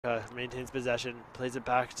Maintains possession, plays it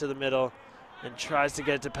back to the middle, and tries to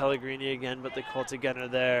get it to Pellegrini again, but the Colts again are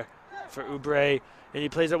there for Oubre, and he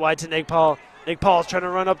plays it wide to Nagpal. Nagpal's trying to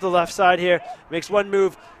run up the left side here, makes one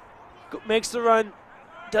move, makes the run,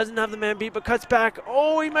 doesn't have the man beat, but cuts back.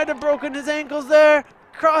 Oh, he might have broken his ankles there,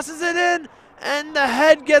 crosses it in, and the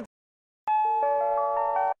head gets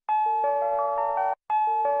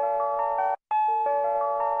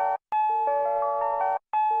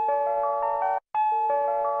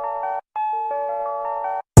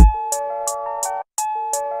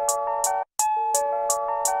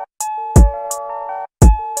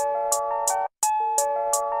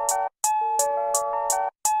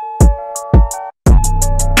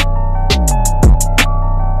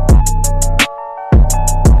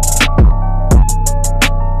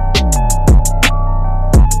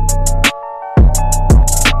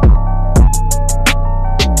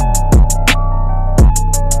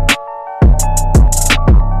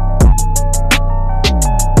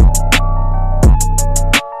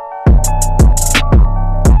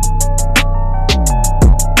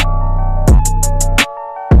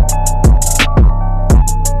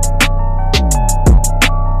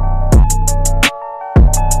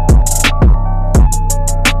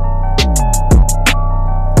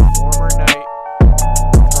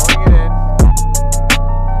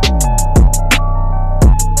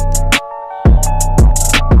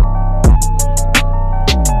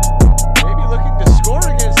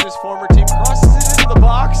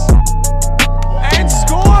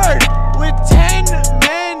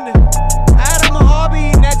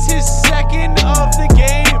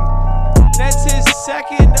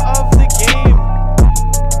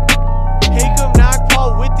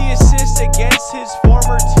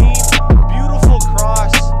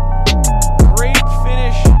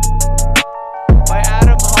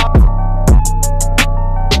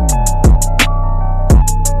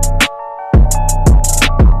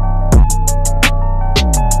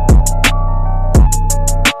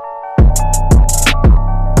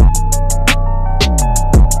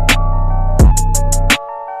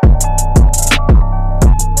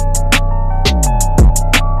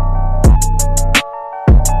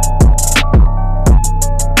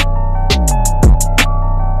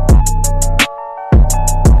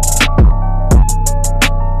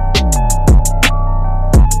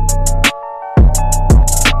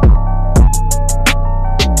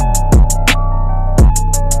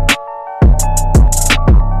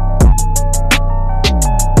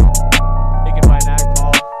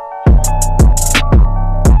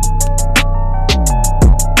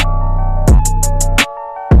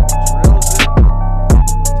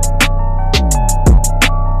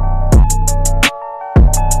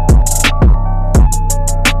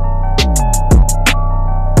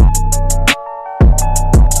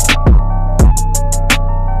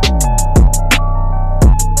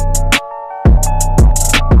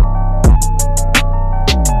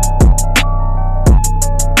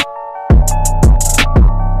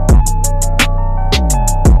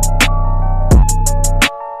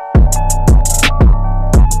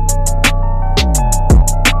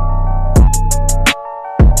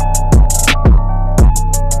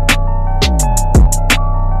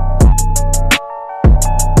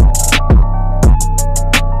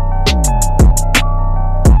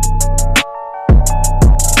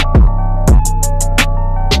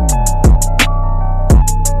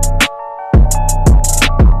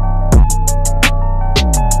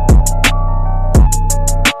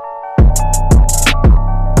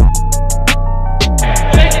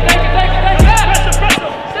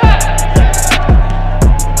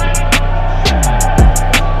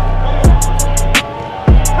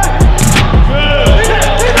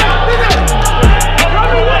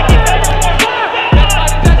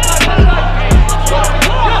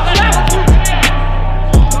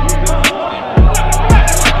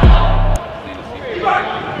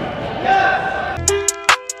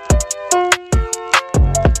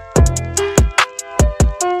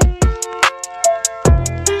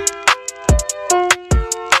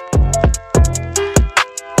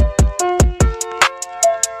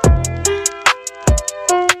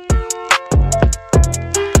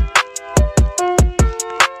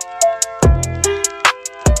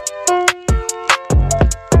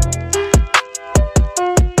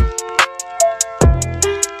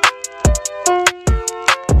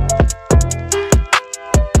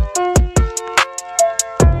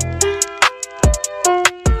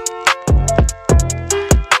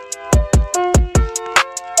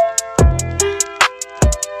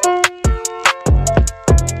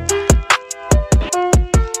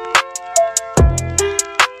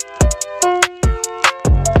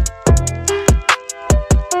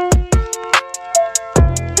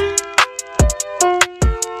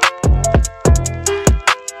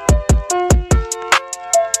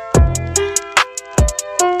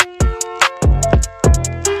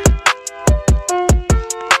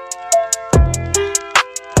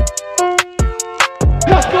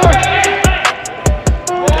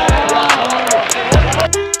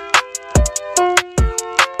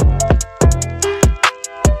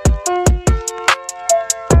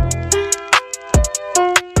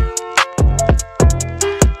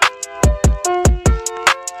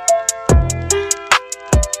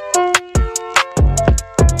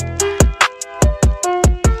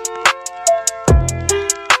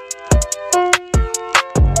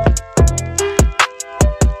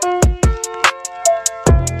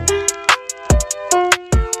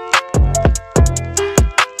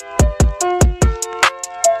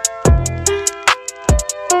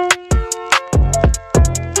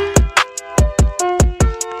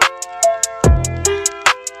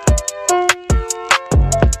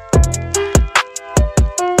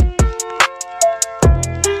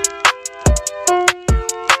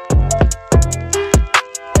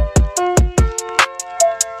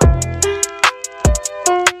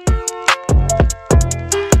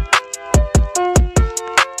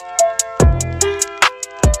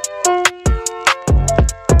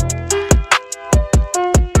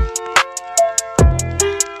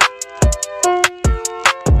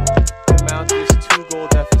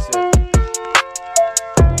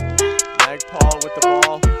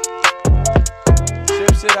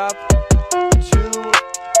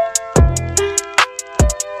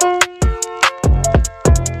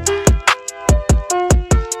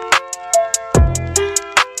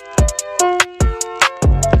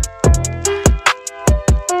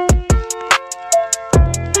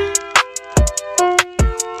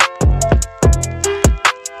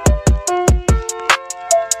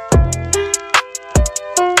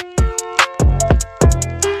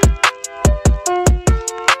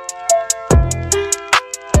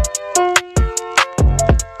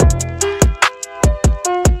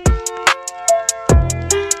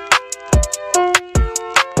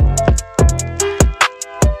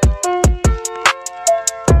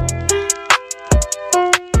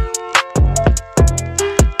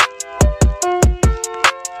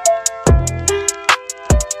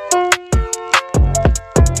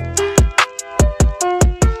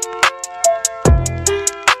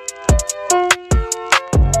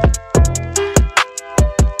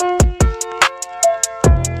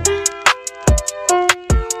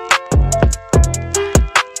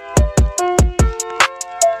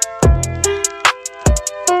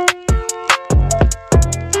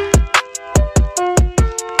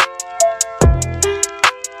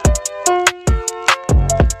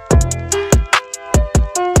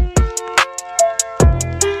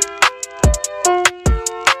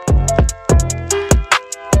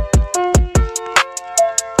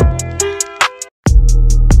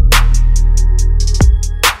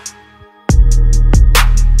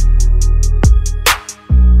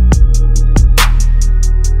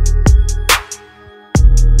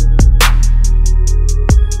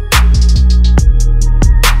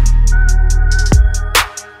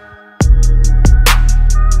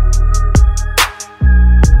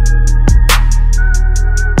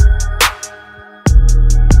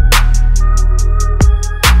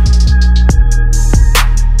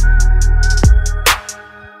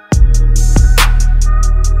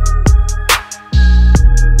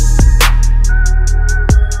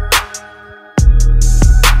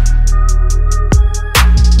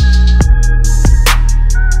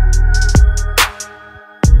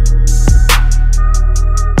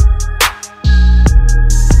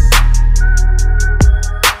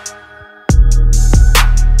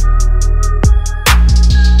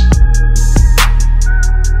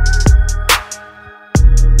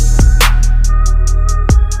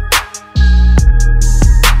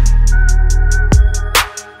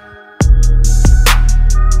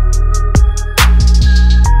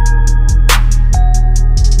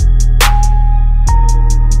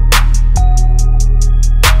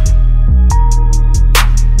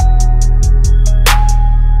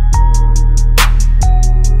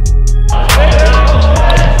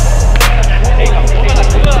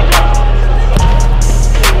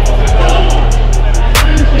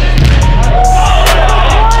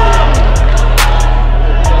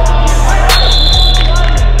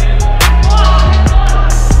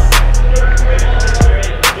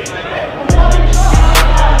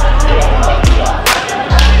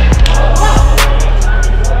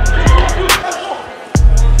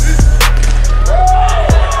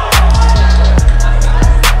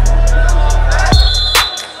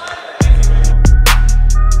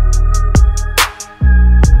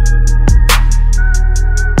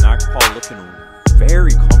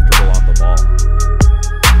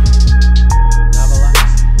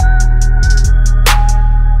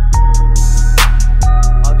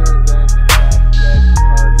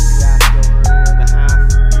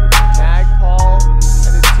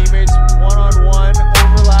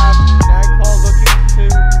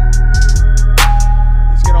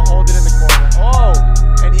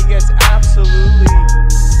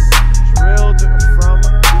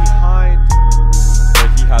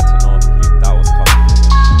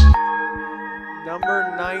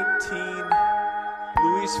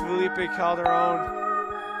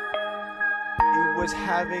was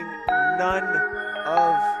having none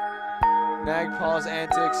of Nagpal's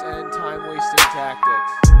antics and time-wasting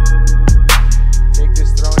tactics. Take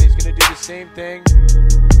this throw, and he's going to do the same thing.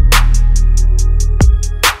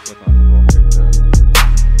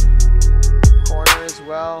 Corner as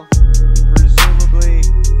well. Presumably,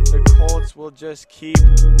 the Colts will just keep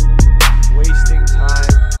wasting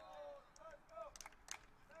time.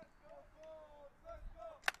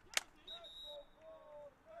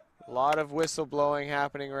 A lot of whistleblowing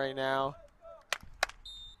happening right now.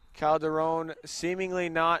 Calderon seemingly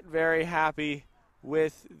not very happy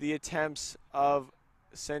with the attempts of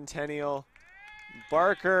Centennial.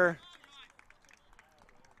 Barker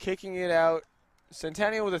kicking it out.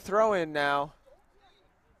 Centennial with a throw in now.